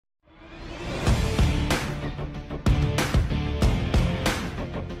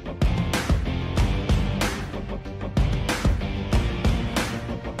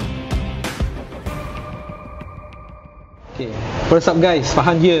What's up guys,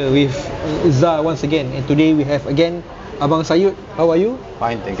 Farhan here with Zar once again, and today we have again Abang Sayut. How are you?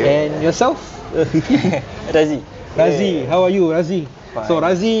 Fine, thank you. And yourself? Razi. Razi, how are you Razi? Fine. So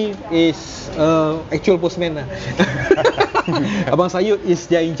Razi is actual postman lah. Abang Sayut is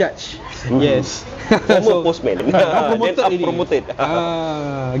their in charge. Yes. Former postman. Promoted.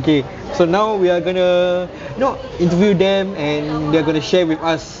 Okay. So now we are gonna interview them, and they're gonna share with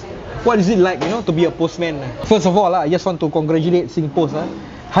us what is it like, to be a postman. First of all, I just want to congratulate SingPost.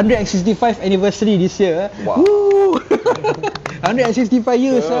 165th anniversary this year. Wow. Woo! 165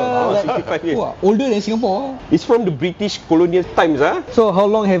 years. 65 years. Wow, older than Singapore. It's from the British colonial times. So how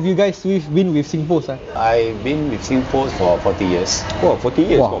long have you guys been with SingPost? I've been with SingPost for 40 years. Wow, 40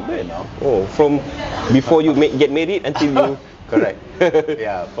 years. Wow. Not bad now. Oh, from before you get married until you... Correct.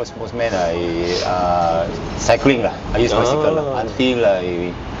 Yeah, postman I cycling lah. I use bicycle until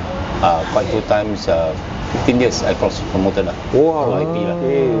I quite 2 times 15 years I promoted lah. Wow. IT lah.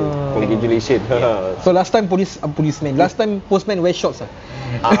 Okay. Congratulations. So last time policeman. Last time postman wear shorts.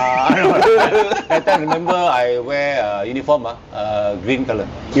 That time remember I wear uniform green color.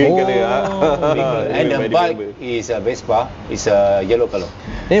 Green colour. Green color. And the bike is Vespa, is yellow color.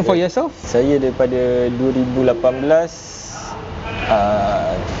 Then for yourself? Saya daripada 2018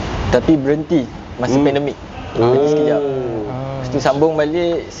 tapi berhenti masa pandemik. Berhenti sekejap. Lepas tu sambung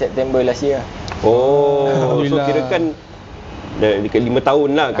balik September last year. Oh, so kira kan dekat 5 tahun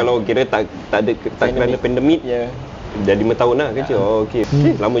lah kalau kira tak kerana pandemik. Ya. Dah 5 tahun lah kerja. Oh, okey.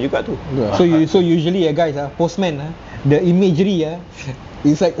 Lama juga tu. So usually guys, postman the imagery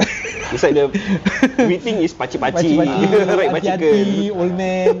it's like the everything is pakcik-pakcik, ride bicycle, old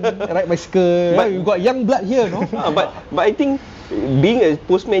man, ride bicycle. But you got young blood here, no? But I think being a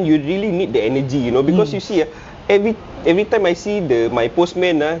postman, you really need the energy, because you see every time I see my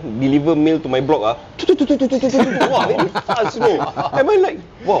postman deliver mail to my block, wow, very fast, Am I like,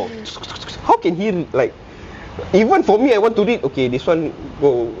 wow, how can he like? Even for me, I want to read. Okay, this one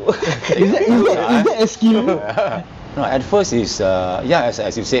go. Is that a skill? No, at first is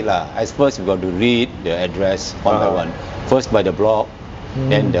as you said lah. At first we got to read the address one by one. First by the block,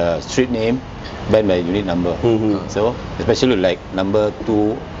 then the street name, then by unit number. So especially like number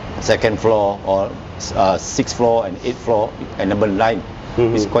 2, 2nd floor, or 6th floor and 8th floor, and number 9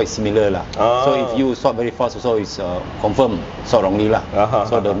 is quite similar lah. So if you sort very fast, also it's confirm sort wrongly lah.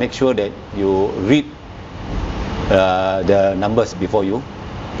 So to make sure that you read the numbers before you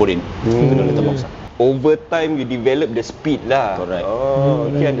put in to the letterbox. Over time, you develop the speed lah. Correct. Oh,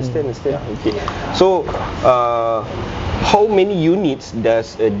 okay, understand. Okay. So, how many units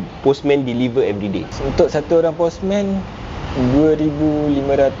does a postman deliver every day? Untuk satu orang postman 2,500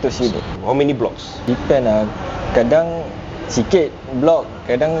 unit. How many blocks? Depend lah. Kadang sikit blok,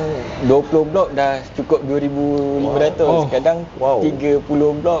 kadang 20 blok dah cukup 2,500. Kadang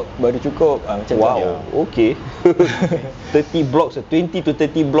 30 blok baru cukup. Macam tu. Wow. Okay. 30 blocks, 20 to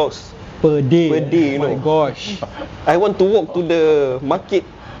 30 blocks Per day. Oh my gosh. I want to walk to the market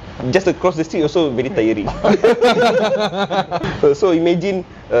just across the street, also very tiring. So imagine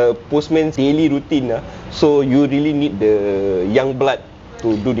postman's daily routine. So you really need the young blood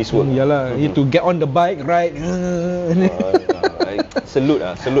to do this work. Yalah, you to get on the bike, ride. Salute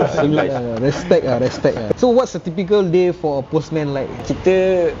guys. Respect. So what's a typical day for a postman like?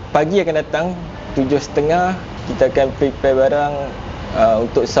 Kita pagi akan datang 7.30. Kita akan prepare barang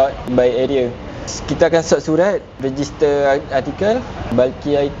untuk sort by area. Kita akan sort surat, register artikel,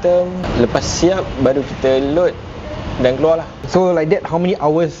 bulky item. Lepas siap baru kita load dan keluar lah. So like that, how many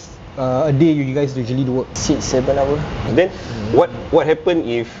hours a day you guys usually do work? 6-7 hours. Then what happen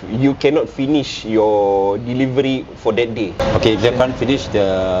if you cannot finish your delivery for that day? Okay, if they can't finish,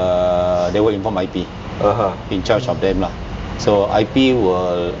 they will inform IP in charge of them lah. So IP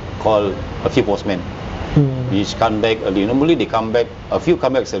will call a few postmen which come back early. Normally they come back, a few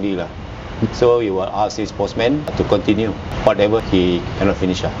come back early lah. So you will ask this postman to continue whatever he cannot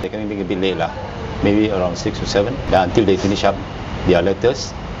finish lah. They can be a bit late lah, maybe around 6 or 7, until they finish up their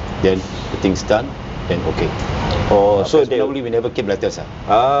letters. Then the thing's done, then okay. Oh, so normally we never keep letters.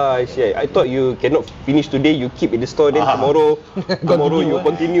 I see. I thought you cannot finish today, you keep in the store, then tomorrow you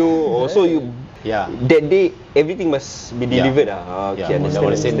continue. Or so you that day everything must be delivered. Okay,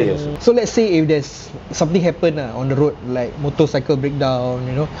 understand. So let's say if there's something happen on the road, like motorcycle breakdown,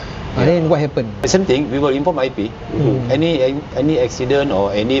 then what happened? The same thing, we will inform IP. Any accident or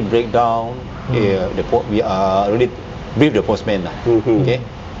any breakdown, we are already brief the postman lah. Okay.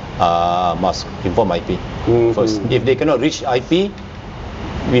 Must inform IP first. If they cannot reach IP,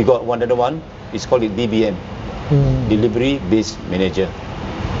 we got another one. It's called DBM, Delivery Based Manager.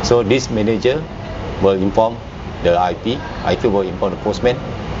 So this manager will inform the IP IQ will inform the postman,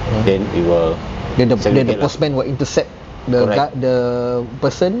 then we will Then the segregate lah. postman will intercept the Correct. the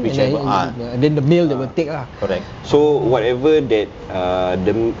person, Whichever, and then the mail they will take lah. Correct. So whatever that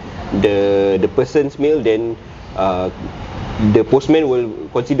the person's mail, then the postman will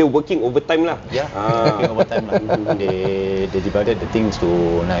consider working overtime lah. Yeah, working overtime lah. They divided the things to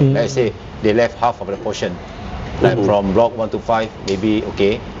let's say they left half of the portion, like from block 1 to 5 maybe,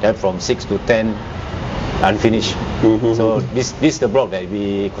 okay, then from 6 to 10 unfinished. So this is the block that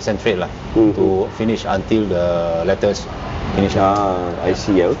we concentrate lah, to finish until the letters finish. I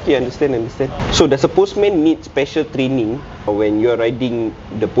see. Okay, understand. So does a postman need special training when you're riding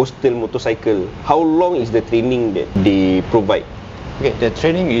the postal motorcycle? How long is the training that they provide? Okay, the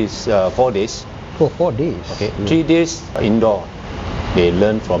training is 4 days. For 4 days. Okay, 3 days indoor. They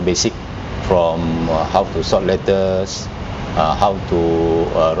learn from basic, from how to sort letters, how to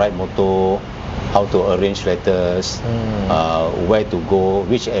ride motor, how to arrange letters, where to go,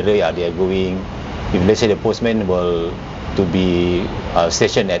 which area are they going. If let's say the postman will to be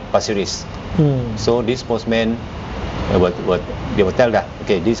stationed at Pasir Ris, so this postman they will tell that,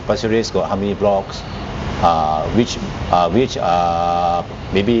 okay, this Pasir Ris got how many blocks, which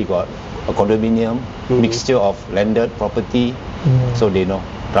maybe got a condominium, mixture of landed property, so they know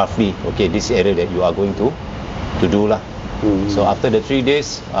roughly, okay, this area that you are going to do lah. So after the 3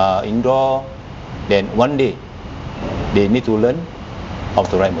 days indoor, then 1 day they need to learn how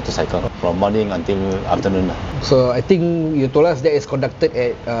to ride motorcycle from morning until afternoon lah. So I think you told us that is conducted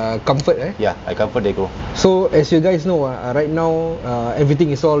at Comfort, eh? Yeah, I Comfort they go. So as you guys know, right now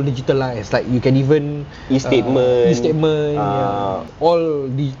everything is all digitalized. Like you can even E-statement, all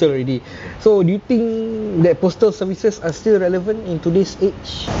digital already. So do you think that postal services are still relevant in today's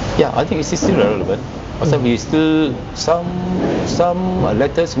age? Yeah, I think it's still relevant. Also, we still some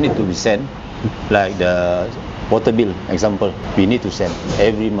letters need to be sent, like the water bill example, we need to send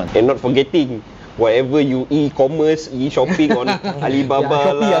every month. And not forgetting whatever you e-commerce, e-shopping on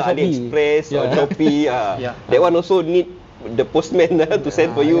Alibaba Shopee, lah, AliExpress or Shopee, that one also need the postman to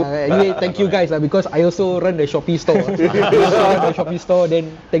send for you. Anyway, thank you guys because I also run the Shopee store. I also run the Shopee store.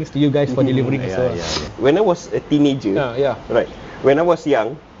 Then thanks to you guys for delivering. When I was a teenager, right, when I was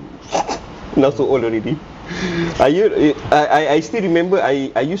young, now so old already, I still remember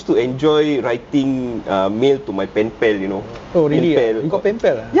I used to enjoy writing mail to my pen pal, you know. Oh really? Pen pal. You got pen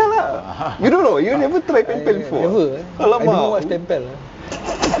pal? Yeah lah. You don't know? You never tried pen pal before? Never. Alamak. I don't know what's pen pal.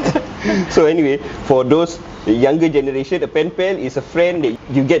 So anyway, for those younger generation, a pen pal is a friend that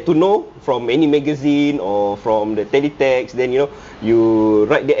you get to know from any magazine or from the teletext. Then you know, you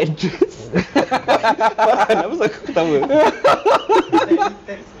write the address. Farhan, apa aku ketawa?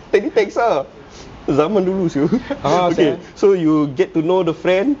 Teletext lah. Zaman dulu sih. Okay, so you get to know the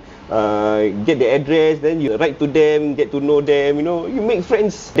friend, get the address, then you write to them, get to know them, you know, you make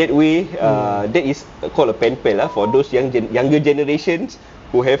friends that way. That is called a pen pal for those younger generations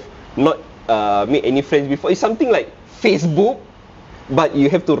who have not made any friends before. It's something like Facebook, but you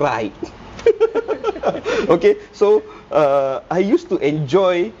have to write. Okay, so I used to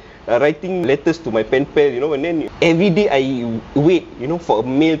enjoy writing letters to my pen pal, you know, and then every day I wait, you know, for a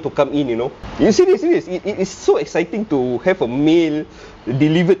mail to come in, you know. You serious. It is so exciting to have a mail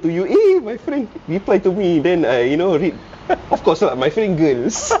delivered to you. Hey, my friend reply to me, then I, you know, read. Of course, my friend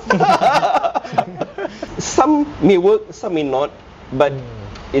girls. Some may work, some may not, but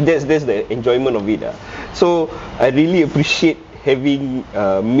that's the enjoyment of it. So I really appreciate having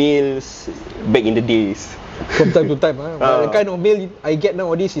mails back in the days. From time to time, but the kind of mail I get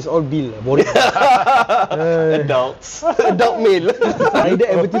nowadays is all bill, boring. Adult mail. Either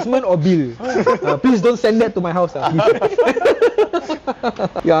advertisement or bill. Please don't send that to my house.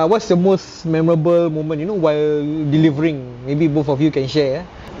 Yeah, what's the most memorable moment, you know, while delivering? Maybe both of you can share.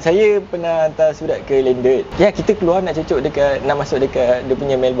 Saya pernah hantar surat ke landed. Ya, kita keluar nak masuk dekat dia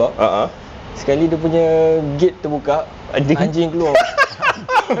punya mailbox. Sekali dia punya gate terbuka, anjing keluar.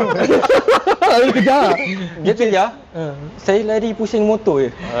 Dia kejar. Saya lari pusing motor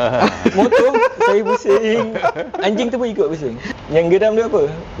je. Motor saya pusing, anjing tu pun ikut pusing. Yang geram dia apa?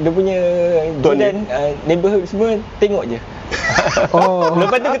 Dia punya jiran, neighborhood semua tengok je.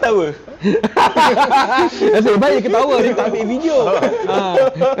 Lepas tu ketawa. Nasib baik dia ketawa, dia tak ambil video.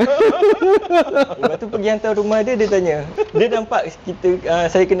 Lepas tu pergi hantar rumah dia tanya. Dia nampak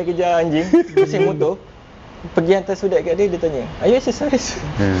saya kena kejar anjing pusing motor. Pergi hantar surat kat dia tanya, "Are you exercise?"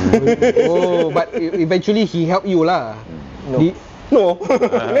 Oh, but eventually he helped you lah. No.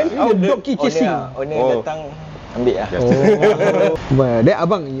 The dog keep chasing. Owner datang ambil lah. Then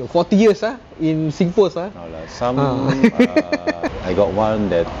abang 40 years in SingPost No lah, some I got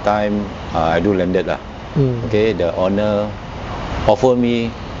one that time I do landed lah. Okay, the owner offer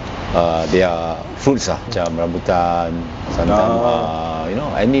me their fruits macam rambutan, sometimes you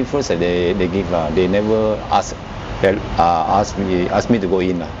know, any fruits that they give they never ask me to go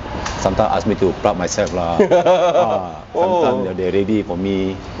in Sometimes ask me to pluck myself sometimes they're ready for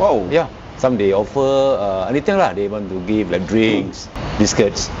me. Yeah. Some they offer anything They want to give like drinks,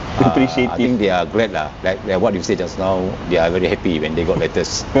 biscuits. Appreciative. I think they are glad like what you said just now. They are very happy when they got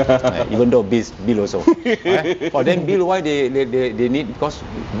letters. Even though bill also. For them bill, why they need, because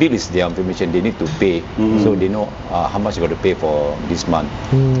bill is their information. They need to pay, so they know how much you got to pay for this month.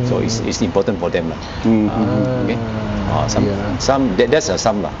 So it's important for them Okay. That's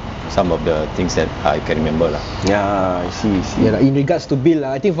some of the things that I can remember Yeah, I see. Yeah, in regards to bill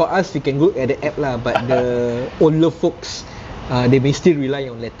I think for us we can look at the app but the older folks they may still rely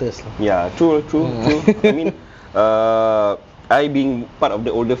on letters Yeah, true. I mean, I being part of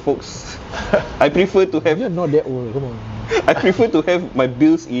the older folks, I prefer to have. You're not that old, come on. I prefer to have my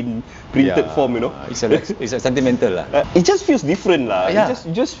bills in printed form, you know. It's a sentimental It just feels different Yeah.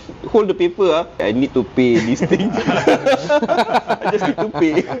 You just hold the paper I need to pay this thing. I just need to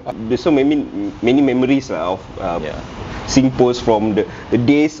pay. There's so many memories of SingPost from the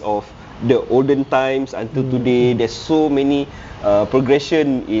days of the olden times until today. There's so many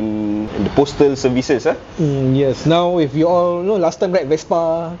progression in the postal services. Yes, now if you all know, last time ride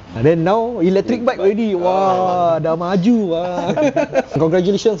Vespa, then now electric bike already. Wah, dah maju.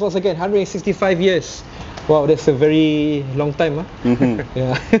 Congratulations once again, 165 years. Wow, that's a very long time.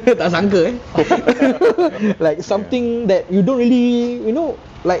 Yeah. Tak sangka like something that you don't really,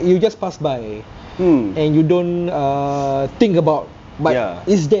 like you just pass by and you don't think about, but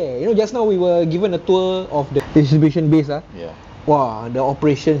it's there. Just now we were given a tour of the distribution base. Wow, the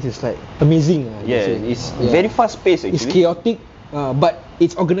operations is like amazing. It's very fast paced actually. It's chaotic, but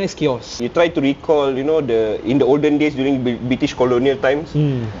it's organized chaos. You try to recall, in the olden days during British colonial times,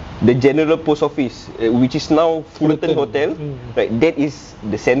 the General Post Office, which is now Fullerton Hotel, right? That is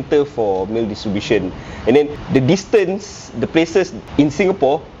the center for mail distribution. And then the places in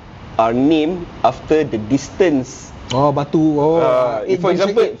Singapore are named after the distance. Batu. For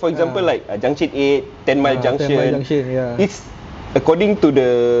example, like Junction 8, 10 Mile Junction. 10 Mile Junction, yeah. It's according to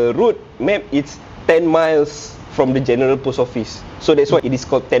the route map, it's 10 miles from the General Post Office. So that's why it is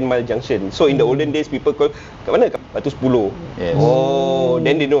called 10 Mile Junction. So in the olden days, people call kat mana? Batu 10. Yes.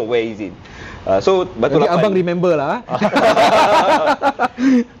 Then they know where is it. So Batu Nanti 8. abang remember lah.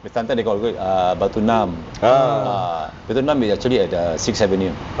 Sometimes they call it Batu 6. Batu 6 is actually at 6th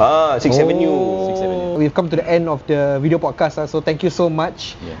Avenue. 6th Avenue. 6th Avenue. We've come to the end of the video podcast. So thank you so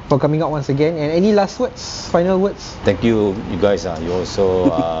much for coming out once again. And any last words, final words? Thank you, you guys. You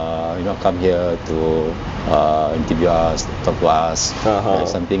also come here to interview us, talk to us.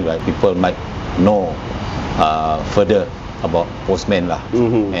 Something like people might know further about postmen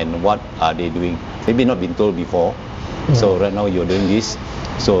and what are they doing. Maybe not been told before. So right now you're doing this,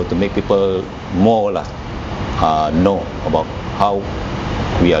 so to make people more know about how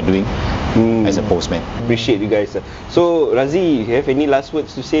we are doing as a postman. Appreciate you guys. So Razi, you have any last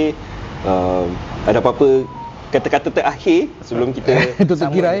words to say? Ada apa-apa kata-kata terakhir sebelum kita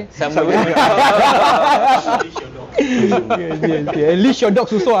Tutup gerai. At least your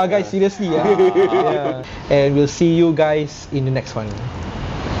dogs also guys, seriously. And we'll see you guys in the next one.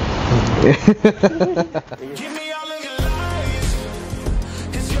 Give me